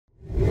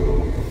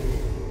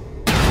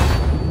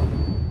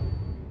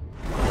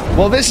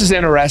Well, this is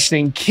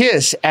interesting.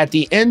 KISS, at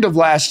the end of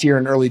last year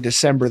in early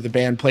December, the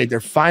band played their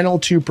final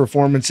 2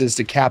 performances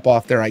to cap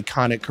off their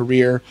iconic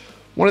career,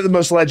 one of the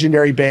most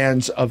legendary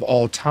bands of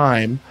all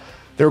time.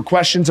 There were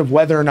questions of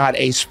whether or not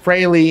Ace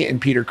Frehley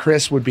and Peter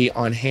Criss would be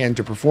on hand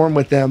to perform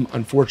with them.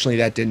 Unfortunately,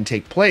 that didn't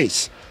take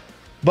place.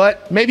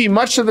 But maybe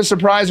much to the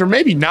surprise, or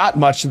maybe not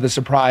much to the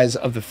surprise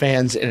of the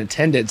fans in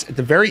attendance, at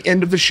the very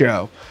end of the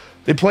show,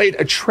 they played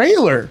a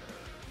trailer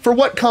for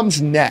what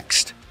comes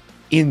next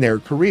in their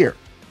career.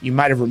 You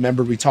might have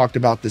remembered we talked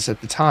about this at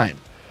the time.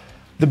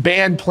 The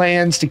band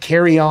plans to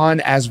carry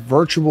on as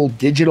virtual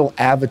digital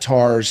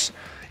avatars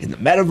in the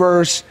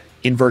metaverse,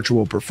 in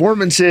virtual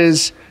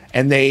performances,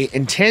 and they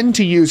intend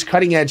to use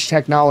cutting-edge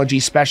technology,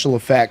 special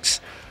effects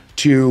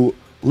to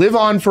live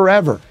on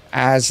forever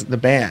as the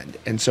band.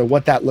 And so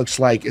what that looks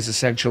like is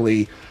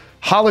essentially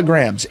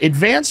holograms,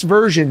 advanced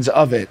versions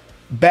of it,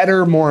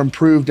 better, more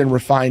improved and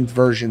refined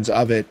versions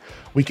of it.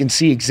 We can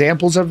see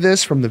examples of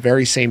this from the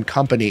very same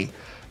company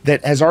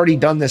that has already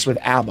done this with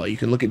ABBA. You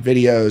can look at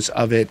videos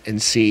of it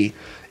and see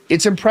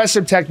it's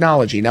impressive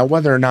technology. Now,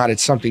 whether or not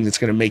it's something that's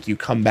going to make you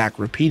come back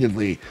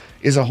repeatedly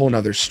is a whole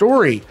nother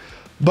story,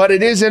 but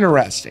it is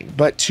interesting.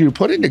 But to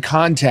put into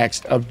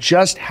context of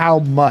just how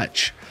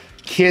much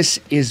KISS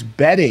is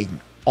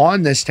betting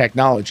on this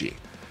technology,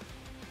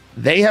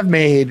 they have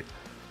made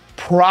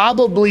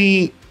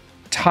probably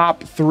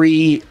top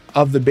 3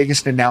 of the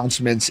biggest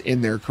announcements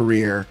in their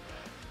career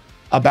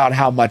about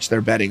how much they're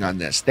betting on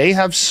this. They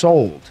have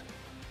sold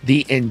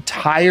the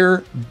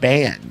entire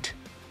band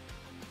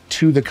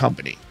to the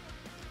company.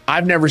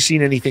 I've never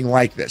seen anything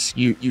like this.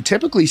 You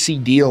typically see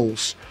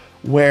deals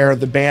where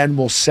the band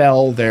will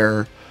sell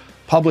their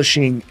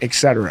publishing,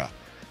 etc.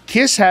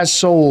 KISS has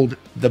sold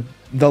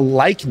the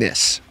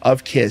likeness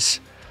of KISS,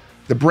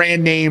 the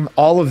brand name,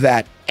 all of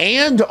that,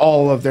 and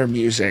all of their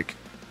music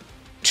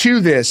to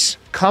this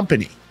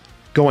company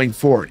going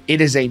forward. It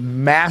is a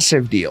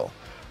massive deal.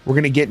 We're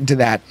going to get into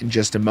that in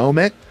just a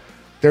moment.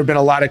 There have been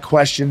a lot of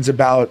questions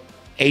about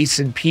Ace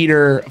and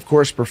Peter, of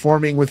course,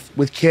 performing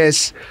with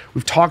KISS.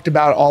 We've talked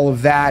about all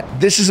of that.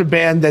 This is a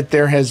band that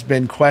there has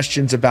been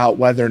questions about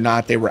whether or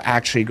not they were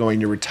actually going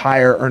to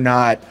retire or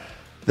not.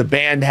 The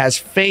band has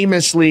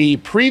famously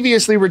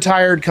previously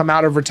retired, come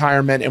out of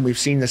retirement, and we've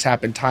seen this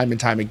happen time and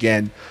time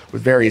again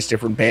with various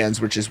different bands,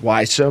 which is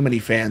why so many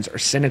fans are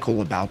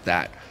cynical about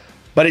that.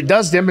 But it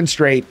does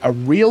demonstrate a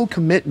real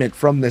commitment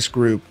from this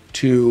group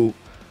to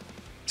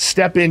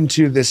step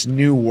into this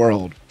new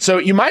world. So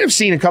you might have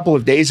seen a couple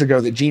of days ago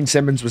that Gene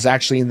Simmons was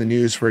actually in the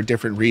news for a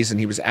different reason.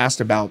 He was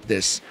asked about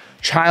this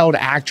child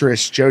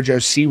actress, Jojo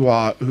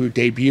Siwa, who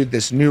debuted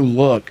this new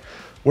look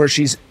where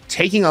she's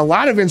taking a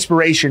lot of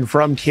inspiration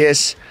from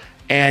KISS.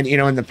 And, you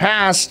know, in the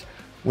past,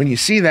 when you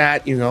see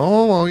that, you go,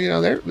 oh, well, you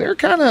know, they're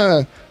kind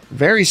of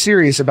very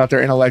serious about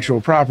their intellectual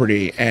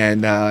property.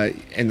 And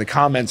in the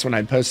comments when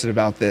I posted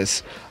about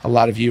this, a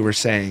lot of you were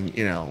saying,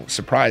 you know,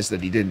 surprised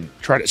that he didn't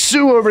try to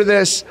sue over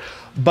this.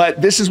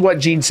 But this is what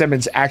Gene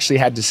Simmons actually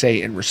had to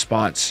say in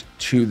response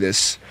to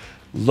this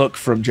look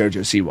from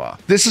Jojo Siwa.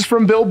 This is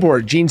from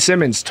Billboard. Gene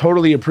Simmons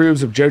totally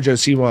approves of Jojo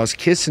Siwa's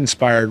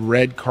KISS-inspired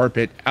red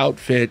carpet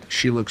outfit.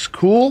 She looks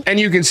cool. And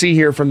you can see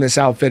here from this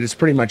outfit, it's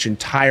pretty much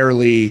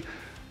entirely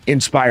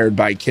inspired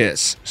by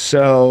KISS.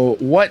 So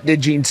what did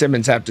Gene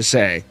Simmons have to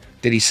say?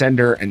 Did he send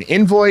her an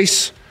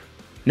invoice?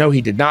 No,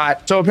 he did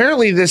not. So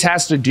apparently this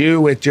has to do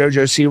with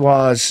Jojo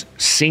Siwa's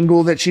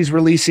single that she's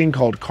releasing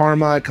called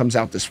Karma. It comes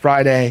out this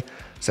Friday.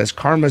 It says,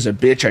 "Karma's a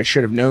bitch. I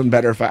should have known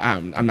better if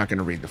I'm not going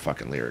to read the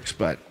fucking lyrics,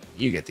 but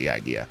you get the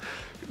idea."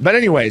 But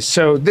anyways,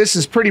 so this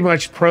is pretty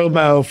much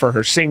promo for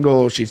her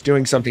single. She's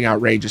doing something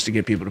outrageous to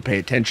get people to pay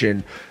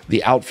attention.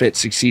 The outfit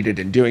succeeded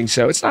in doing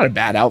so. It's not a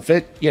bad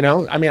outfit, you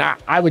know? I mean,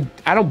 I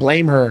don't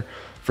blame her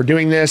for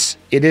doing this.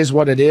 It is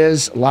what it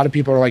is. A lot of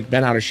people are like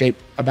bent out of shape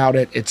about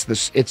it.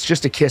 It's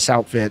just a KISS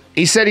outfit.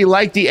 He said he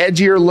liked the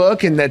edgier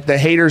look and that the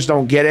haters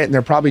don't get it and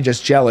they're probably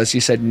just jealous. He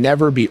said,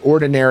 "Never be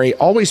ordinary,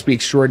 always be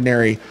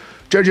extraordinary.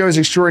 Jojo is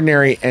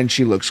extraordinary and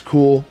she looks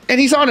cool." And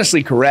he's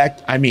honestly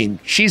correct. I mean,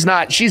 she's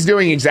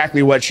doing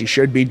exactly what she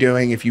should be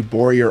doing. If you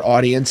bore your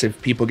audience,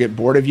 if people get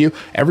bored of you,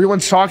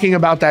 everyone's talking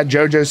about that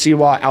Jojo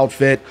Siwa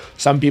outfit.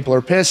 Some people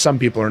are pissed, some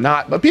people are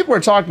not, but people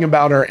are talking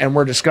about her and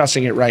we're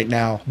discussing it right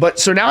now. But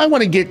so now I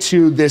want to get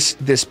to this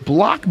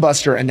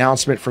blockbuster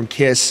announcement from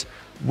KISS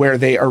where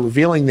they are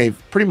revealing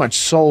they've pretty much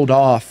sold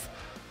off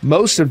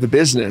most of the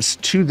business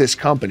to this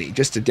company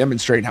just to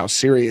demonstrate how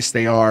serious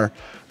they are.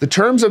 The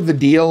terms of the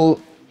deal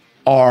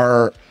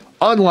are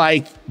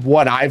unlike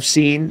what I've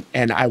seen,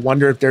 and I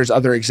wonder if there's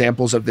other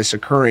examples of this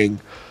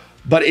occurring.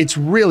 But it's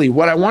really,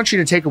 what I want you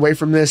to take away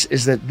from this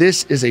is that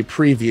this is a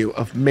preview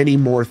of many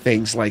more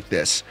things like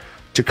this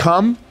to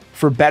come,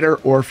 for better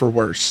or for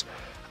worse.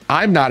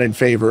 I'm not in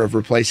favor of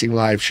replacing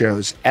live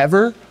shows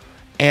ever.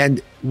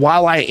 And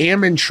while I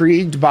am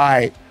intrigued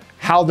by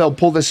how they'll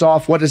pull this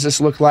off, what does this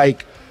look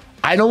like,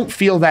 I don't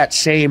feel that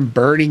same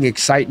burning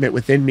excitement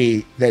within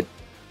me that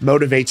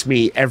motivates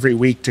me every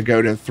week to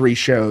go to 3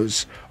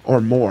 shows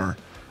or more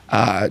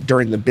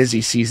during the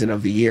busy season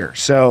of the year.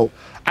 So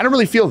I don't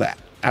really feel that.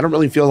 I don't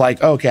really feel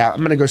like, okay, I'm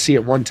going to go see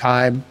it one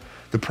time.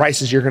 The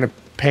prices you're going to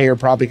pay are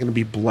probably going to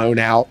be blown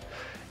out.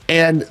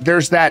 And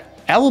there's that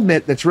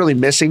element that's really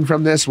missing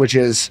from this, which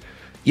is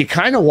you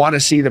kind of want to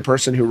see the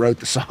person who wrote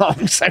the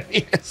songs. I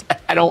mean,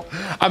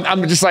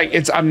 I'm just like,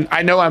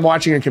 I know I'm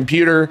watching a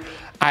computer.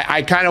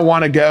 I kind of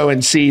want to go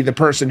and see the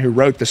person who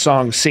wrote the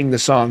songs sing the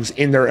songs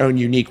in their own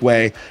unique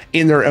way,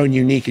 in their own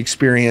unique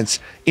experience,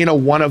 in a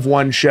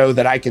one-of-one show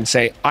that I can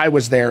say, I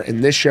was there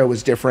and this show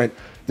was different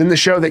than the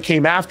show that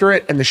came after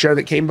it and the show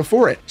that came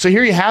before it. So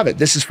here you have it.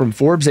 This is from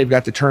Forbes. They've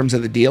got the terms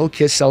of the deal.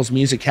 KISS sells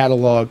music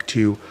catalog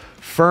to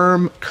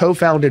firm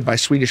co-founded by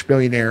Swedish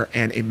billionaire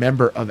and a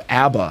member of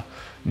ABBA.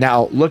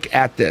 Now look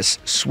at this.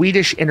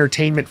 Swedish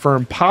entertainment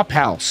firm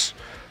Pophouse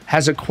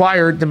has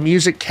acquired the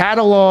music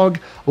catalog,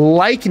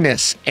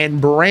 likeness,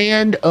 and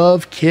brand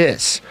of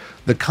KISS.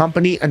 The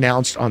company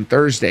announced on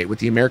Thursday, with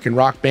the American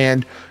rock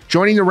band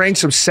joining the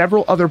ranks of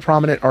several other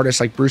prominent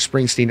artists like Bruce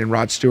Springsteen and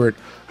Rod Stewart,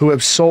 who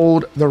have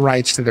sold the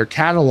rights to their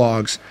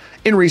catalogs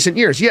in recent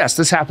years. Yes,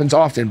 this happens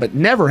often, but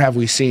never have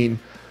we seen,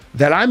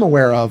 that I'm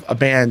aware of, a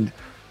band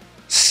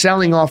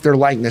selling off their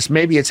likeness.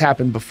 Maybe it's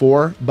happened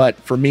before, but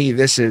for me,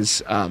 this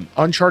is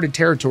uncharted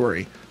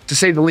territory, to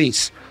say the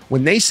least.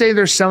 When they say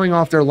they're selling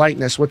off their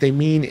likeness, what they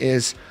mean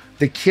is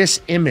the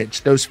KISS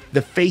image, the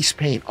face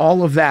paint,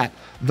 all of that,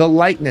 the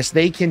likeness.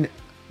 They can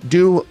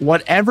do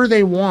whatever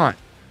they want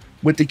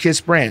with the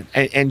KISS brand.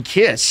 And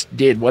KISS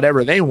did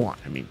whatever they want.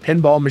 I mean,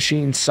 pinball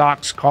machines,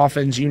 socks,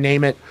 coffins, you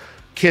name it.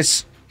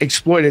 KISS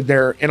exploited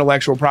their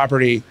intellectual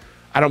property.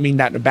 I don't mean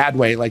that in a bad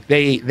way. Like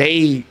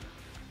they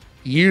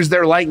used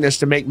their likeness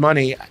to make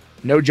money.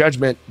 No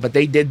judgment, but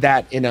they did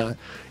that in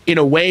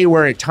a way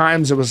where at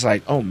times it was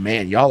like, oh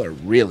man, y'all are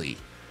really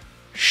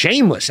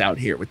shameless out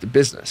here with the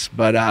business.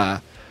 But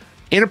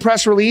in a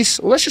press release,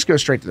 let's just go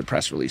straight to the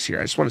press release here.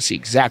 I just want to see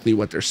exactly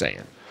what they're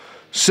saying.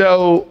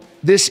 So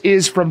this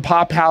is from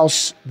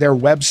Pophouse, their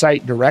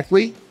website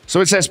directly.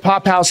 So it says,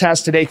 Pophouse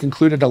has today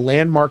concluded a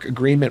landmark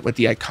agreement with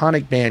the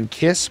iconic band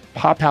KISS.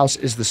 Pophouse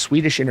is the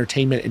Swedish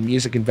entertainment and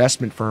music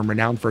investment firm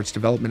renowned for its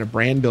development of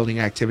brand building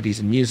activities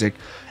in music,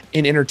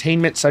 in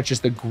entertainment such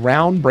as the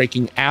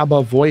groundbreaking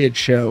ABBA Voyage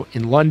show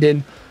in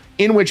London,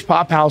 in which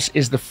Pophouse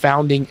is the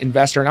founding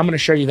investor. And I'm going to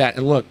show you that.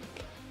 And look,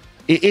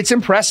 it's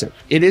impressive.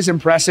 It is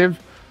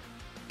impressive.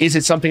 Is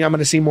it something I'm going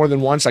to see more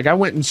than once? Like, I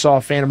went and saw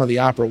Phantom of the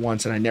Opera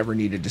once and I never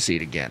needed to see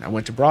it again. I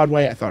went to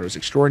Broadway. I thought it was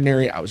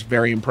extraordinary. I was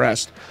very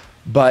impressed,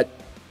 but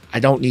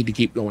I don't need to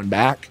keep going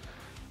back.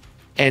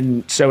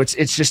 And so it's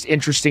just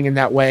interesting in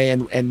that way.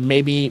 And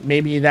maybe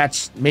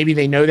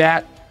they know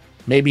that.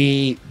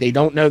 Maybe they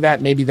don't know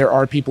that. Maybe there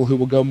are people who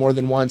will go more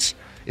than once.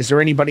 Is there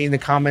anybody in the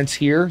comments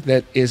here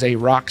that is a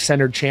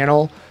rock-centered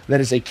channel, that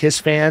is a KISS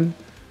fan,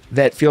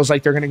 that feels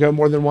like they're going to go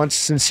more than once?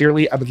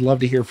 Sincerely, I would love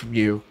to hear from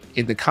you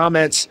in the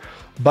comments.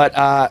 But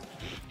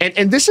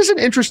and this is an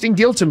interesting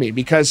deal to me,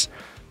 because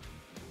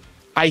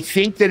I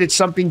think that it's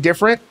something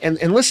different.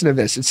 And listen to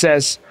this. It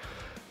says,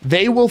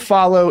 they will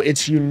follow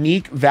its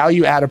unique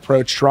value-add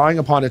approach, drawing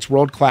upon its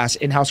world-class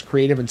in-house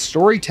creative and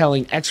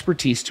storytelling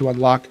expertise to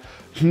unlock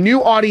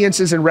new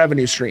audiences and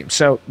revenue streams.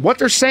 So what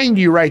they're saying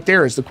to you right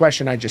there is the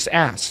question I just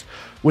asked,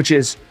 which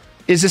is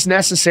this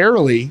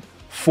necessarily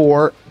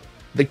for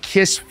the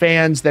KISS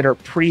fans that are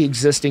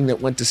pre-existing,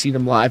 that went to see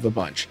them live a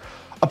bunch?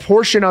 A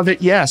portion of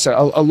it, yes,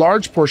 a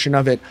large portion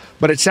of it,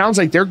 but it sounds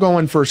like they're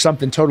going for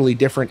something totally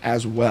different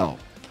as well.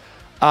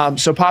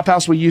 So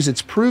Pophouse will use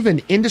its proven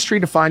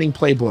industry-defining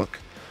playbook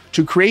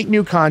to create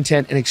new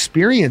content and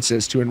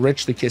experiences to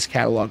enrich the KISS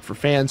catalog for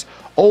fans,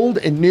 old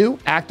and new,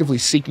 actively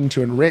seeking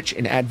to enrich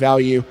and add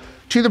value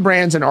to the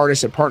brands and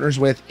artists it partners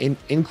with.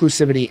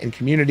 Inclusivity and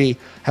community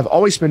have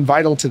always been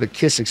vital to the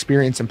KISS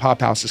experience, and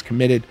Pophouse is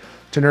committed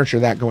to nurture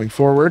that going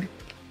forward.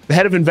 The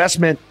head of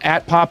investment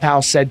at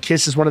Pophouse said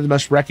KISS is one of the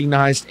most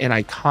recognized and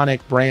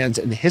iconic brands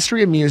in the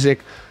history of music.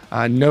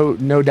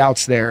 No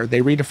doubts there. They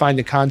redefined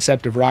the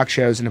concept of rock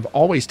shows and have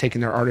always taken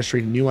their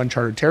artistry to new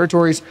uncharted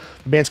territories.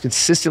 The band's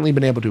consistently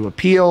been able to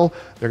appeal.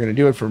 They're going to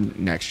do it for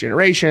next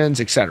generations,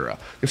 etc.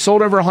 They've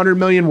sold over 100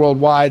 million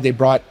worldwide. They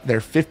brought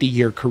their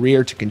 50-year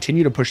career to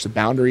continue to push the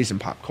boundaries in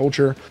pop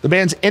culture. The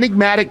band's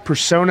enigmatic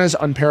personas,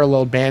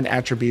 unparalleled band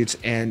attributes,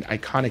 and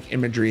iconic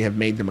imagery have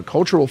made them a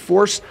cultural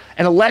force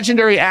and a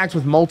legendary act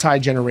with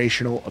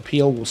multi-generational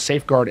appeal. Will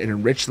safeguard and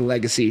enrich the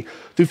legacy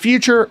through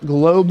future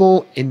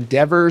global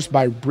endeavors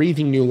by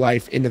breathing new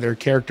life into their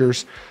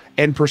characters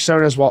and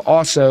personas, while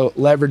also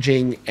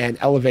leveraging and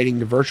elevating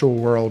the virtual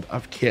world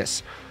of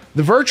KISS.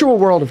 The virtual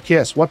world of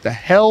KISS, what the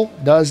hell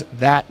does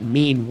that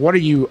mean? What are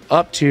you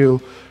up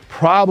to?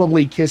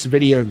 Probably KISS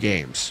video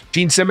games.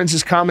 Gene Simmons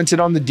has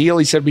commented on the deal.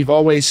 He said, we've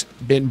always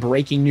been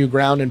breaking new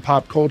ground in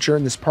pop culture,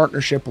 and this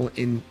partnership will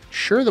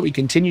ensure that we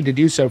continue to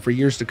do so for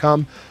years to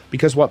come,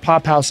 because what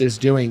Pophouse is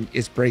doing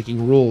is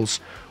breaking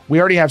rules. We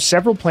already have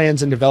several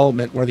plans in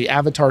development, where the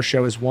Avatar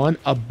show is one,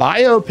 a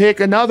biopic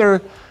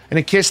another, and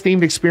a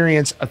KISS-themed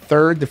experience a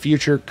third. The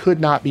future could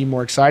not be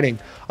more exciting.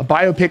 A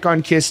biopic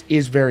on KISS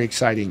is very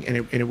exciting, and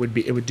it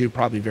would do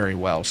probably very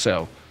well.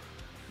 So,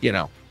 you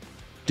know,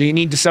 Do you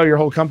need to sell your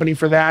whole company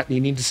for that? Do you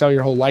need to sell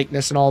your whole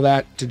likeness and all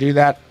that to do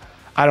that?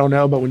 I don't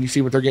know, but when you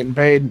see what they're getting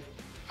paid,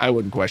 I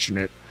wouldn't question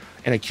it.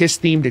 And a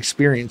KISS-themed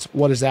experience,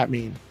 what does that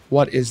mean?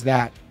 What is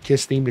that?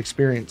 KISS-themed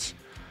experience.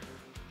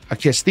 A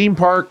KISS theme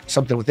park,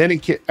 something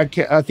within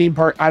a theme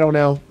park, I don't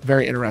know.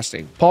 Very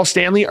interesting. Paul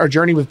Stanley, our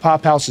journey with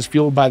Pophouse is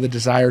fueled by the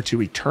desire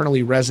to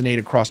eternally resonate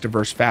across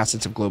diverse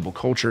facets of global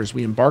culture. As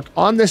we embark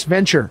on this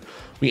venture,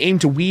 we aim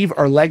to weave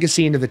our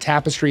legacy into the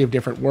tapestry of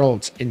different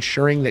worlds,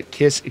 ensuring that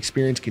KISS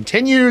experience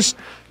continues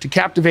to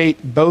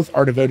captivate both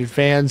our devoted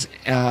fans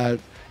and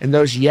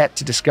those yet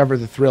to discover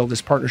the thrill.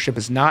 This partnership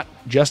is not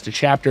just a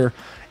chapter,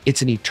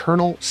 it's an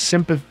eternal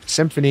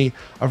symphony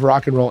of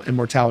rock and roll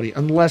immortality,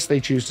 unless they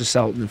choose to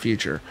sell it in the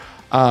future.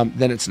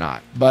 Then it's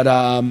not. But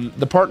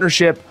the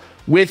partnership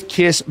with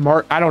KISS,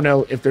 I don't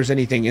know if there's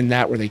anything in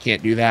that where they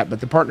can't do that, but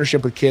the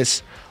partnership with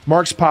KISS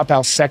marks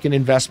Pophouse's second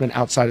investment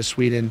outside of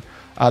Sweden.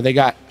 They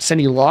got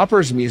Cyndi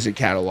Lauper's music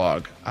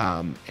catalog.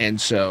 And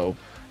so,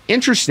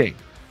 interesting.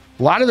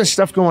 A lot of the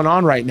stuff going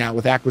on right now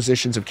with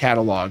acquisitions of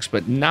catalogs,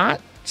 but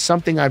not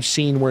something I've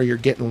seen where you're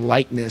getting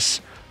likeness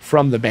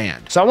from the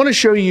band. So I want to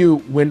show you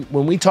when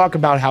we talk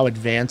about how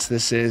advanced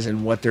this is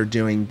and what they're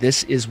doing,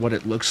 this is what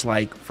it looks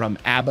like from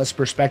ABBA's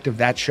perspective.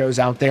 That shows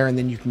out there, and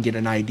then you can get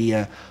an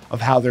idea of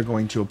how they're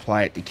going to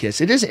apply it to KISS.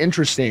 It is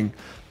interesting,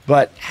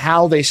 but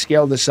how they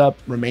scale this up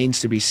remains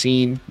to be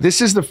seen. This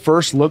is the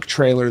first look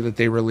trailer that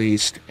they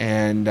released,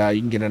 and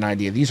you can get an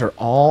idea. These are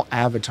all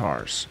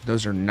avatars.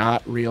 Those are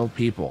not real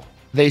people.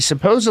 They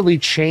supposedly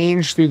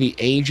changed through the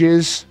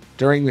ages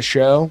during the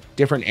show,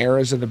 different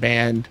eras of the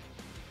band.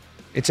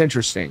 It's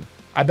interesting.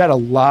 I bet a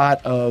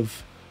lot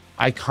of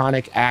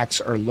iconic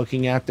acts are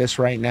looking at this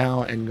right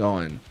now and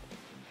going,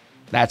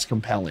 that's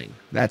compelling.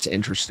 That's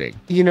interesting.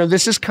 You know,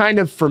 this is kind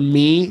of, for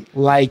me,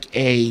 like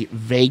a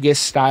Vegas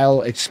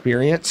style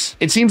experience.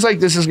 It seems like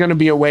this is going to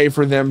be a way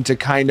for them to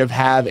kind of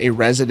have a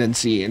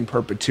residency in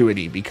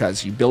perpetuity,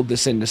 because you build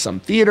this into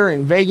some theater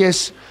in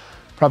Vegas,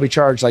 probably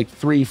charge like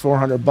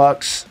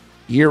 $300-400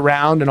 year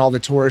round, and all the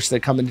tourists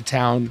that come into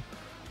town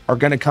are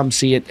going to come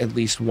see it at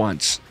least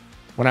once.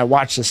 When I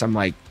watch this, I'm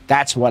like,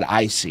 that's what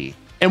I see.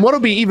 And what'll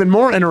be even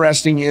more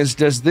interesting is,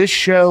 does this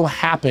show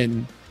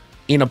happen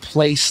in a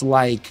place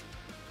like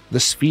the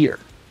Sphere?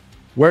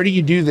 Where do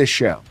you do this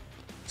show?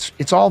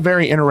 It's all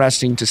very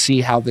interesting to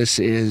see how this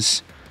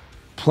is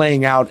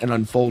playing out and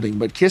unfolding.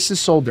 But KISS has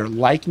sold their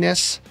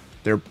likeness,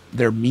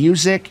 their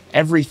music,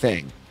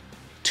 everything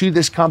to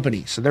this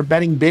company. So they're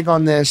betting big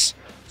on this.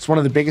 It's one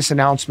of the biggest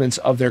announcements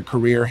of their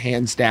career,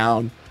 hands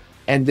down.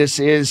 And this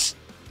is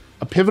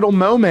a pivotal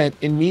moment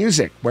in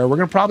music where we're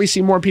going to probably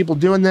see more people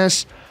doing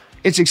this.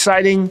 It's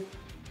exciting.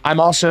 I'm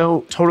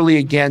also totally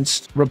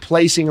against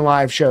replacing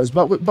live shows.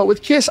 But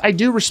with KISS, I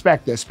do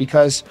respect this,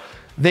 because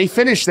they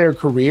finished their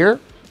career,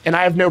 and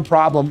I have no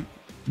problem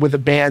with a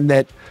band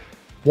that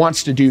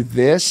wants to do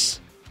this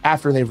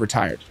after they've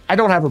retired. I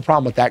don't have a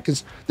problem with that,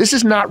 because this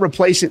is not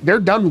replacing. They're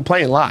done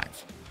playing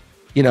live.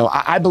 You know,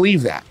 I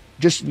believe that.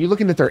 Just you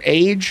looking at their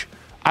age,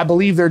 I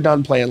believe they're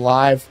done playing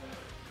live.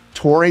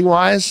 Touring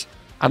wise,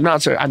 I'm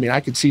not so, I mean, I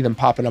could see them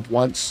popping up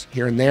once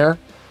here and there.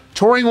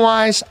 Touring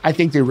wise, I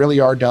think they really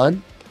are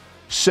done.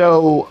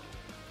 So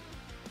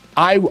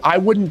I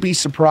wouldn't be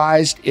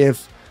surprised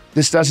if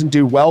this doesn't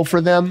do well for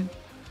them.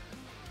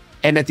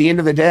 And at the end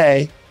of the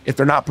day, if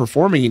they're not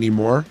performing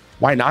anymore,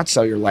 why not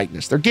sell your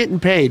likeness? They're getting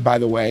paid, by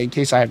the way, in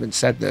case I haven't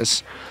said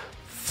this,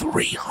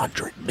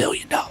 $300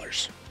 million.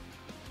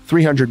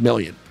 $300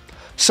 million.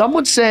 Some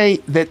would say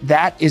that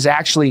that is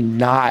actually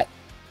not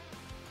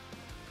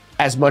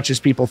as much as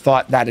people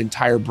thought that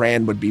entire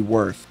brand would be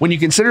worth. When you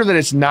consider that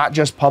it's not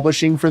just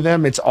publishing for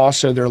them, it's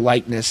also their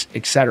likeness,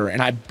 etc.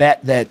 And I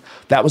bet that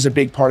that was a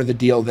big part of the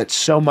deal, that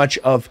so much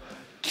of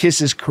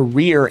KISS's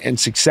career and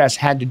success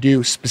had to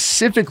do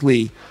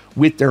specifically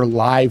with their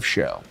live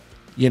show.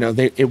 You know,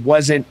 it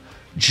wasn't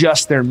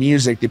just their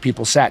music that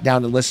people sat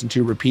down and listened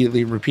to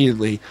repeatedly and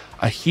repeatedly.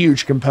 A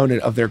huge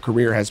component of their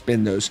career has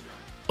been those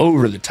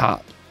over the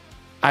top.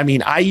 I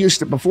mean, I used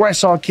to, before I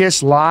saw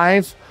KISS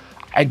live,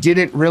 I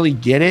didn't really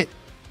get it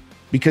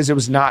because it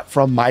was not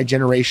from my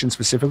generation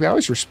specifically. I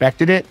always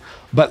respected it.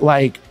 But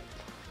like,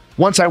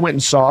 once I went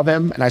and saw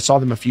them, and I saw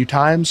them a few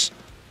times,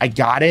 I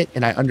got it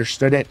and I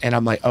understood it. And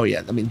I'm like, oh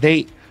yeah, I mean,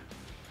 they,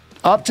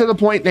 up to the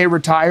point they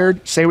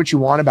retired, say what you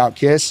want about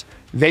KISS,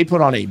 they put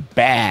on a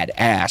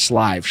badass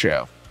live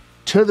show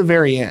to the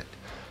very end.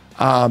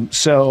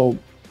 So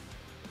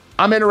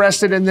I'm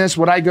interested in this.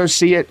 Would I go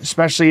see it?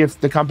 Especially if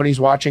the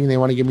company's watching and they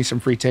want to give me some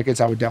free tickets,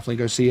 I would definitely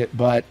go see it.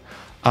 But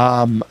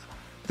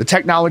the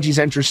technology's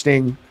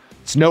interesting.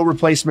 It's no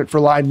replacement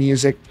for live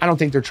music. I don't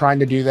think they're trying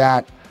to do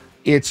that.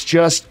 It's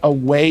just a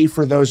way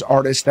for those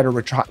artists that are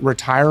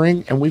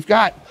retiring. And we've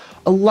got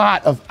a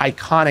lot of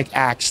iconic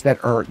acts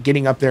that are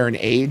getting up there in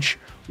age,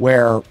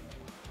 where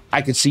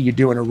I could see you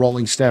doing a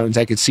Rolling Stones.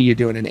 I could see you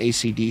doing an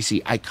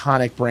AC/DC,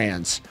 iconic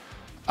brands.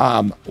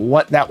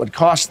 What that would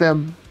cost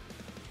them,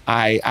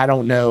 I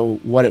don't know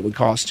what it would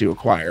cost to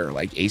acquire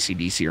like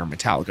AC/DC or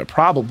Metallica.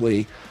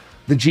 Probably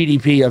the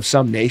GDP of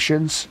some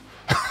nations.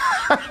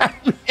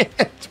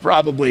 It's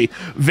probably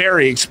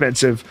very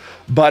expensive,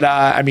 but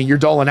I mean, you're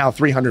doling out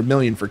 $300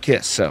 million for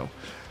KISS. So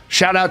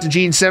shout out to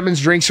Gene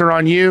Simmons. Drinks are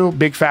on you.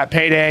 Big fat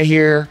payday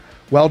here.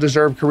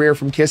 Well-deserved career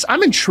from KISS.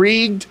 I'm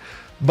intrigued,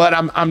 but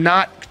I'm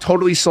not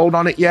totally sold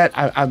on it yet.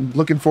 I'm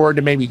looking forward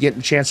to maybe getting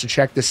a chance to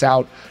check this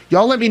out.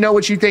 Y'all let me know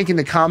what you think in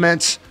the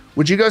comments.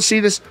 Would you go see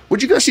this?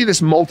 Would you go see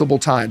this multiple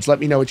times? Let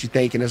me know what you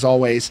think. And as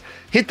always,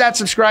 hit that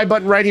subscribe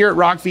button right here at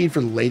Rockfeed for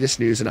the latest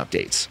news and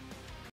updates.